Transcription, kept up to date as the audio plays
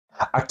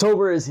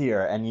October is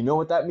here, and you know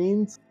what that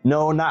means?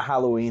 No, not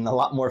Halloween, a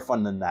lot more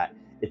fun than that.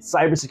 It's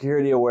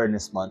Cybersecurity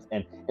Awareness Month,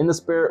 and in the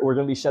spirit, we're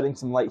going to be shedding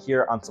some light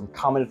here on some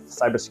common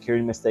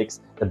cybersecurity mistakes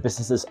that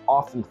businesses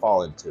often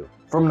fall into.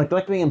 From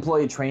neglecting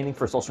employee training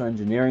for social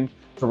engineering,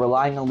 to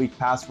relying on weak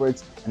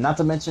passwords, and not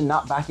to mention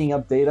not backing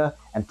up data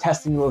and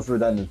testing those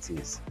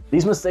redundancies.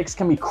 These mistakes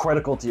can be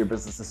critical to your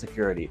business's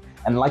security,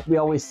 and like we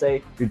always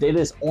say, your data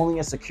is only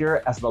as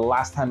secure as the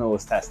last time it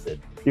was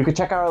tested. You can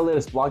check out our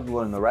latest blog to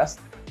learn the rest,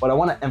 but I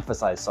want to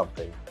emphasize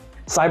something.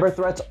 Cyber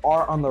threats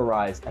are on the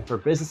rise, and for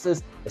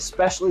businesses,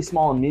 especially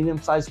small and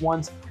medium-sized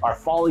ones, are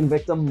falling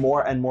victim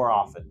more and more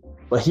often.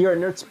 But here at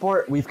Nerd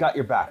Support, we've got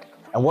your back,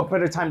 and what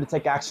better time to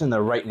take action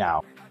than right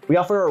now? We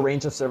offer a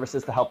range of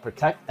services to help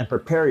protect and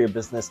prepare your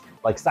business,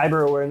 like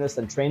cyber awareness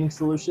and training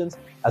solutions,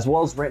 as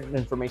well as written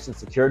information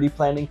security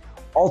planning,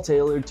 all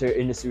tailored to your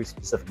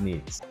industry-specific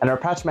needs. And our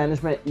patch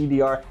management,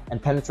 EDR,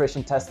 and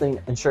penetration testing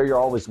ensure you're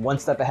always one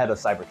step ahead of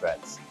cyber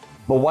threats.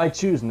 But why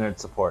choose Nerd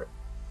Support?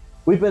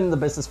 We've been in the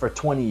business for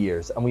 20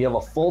 years, and we have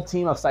a full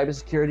team of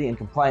cybersecurity and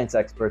compliance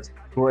experts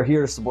who are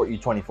here to support you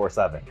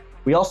 24/7.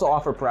 We also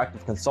offer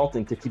proactive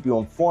consulting to keep you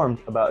informed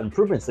about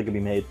improvements that can be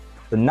made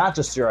to not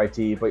just your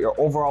IT, but your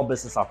overall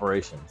business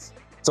operations.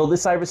 So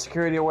this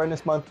Cybersecurity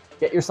Awareness Month,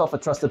 get yourself a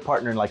trusted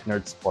partner like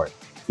Nerd Support.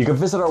 You can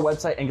visit our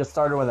website and get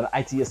started with an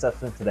IT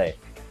assessment today.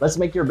 Let's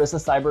make your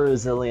business cyber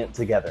resilient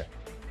together.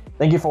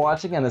 Thank you for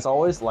watching, and as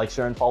always, like,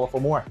 share, and follow for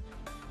more.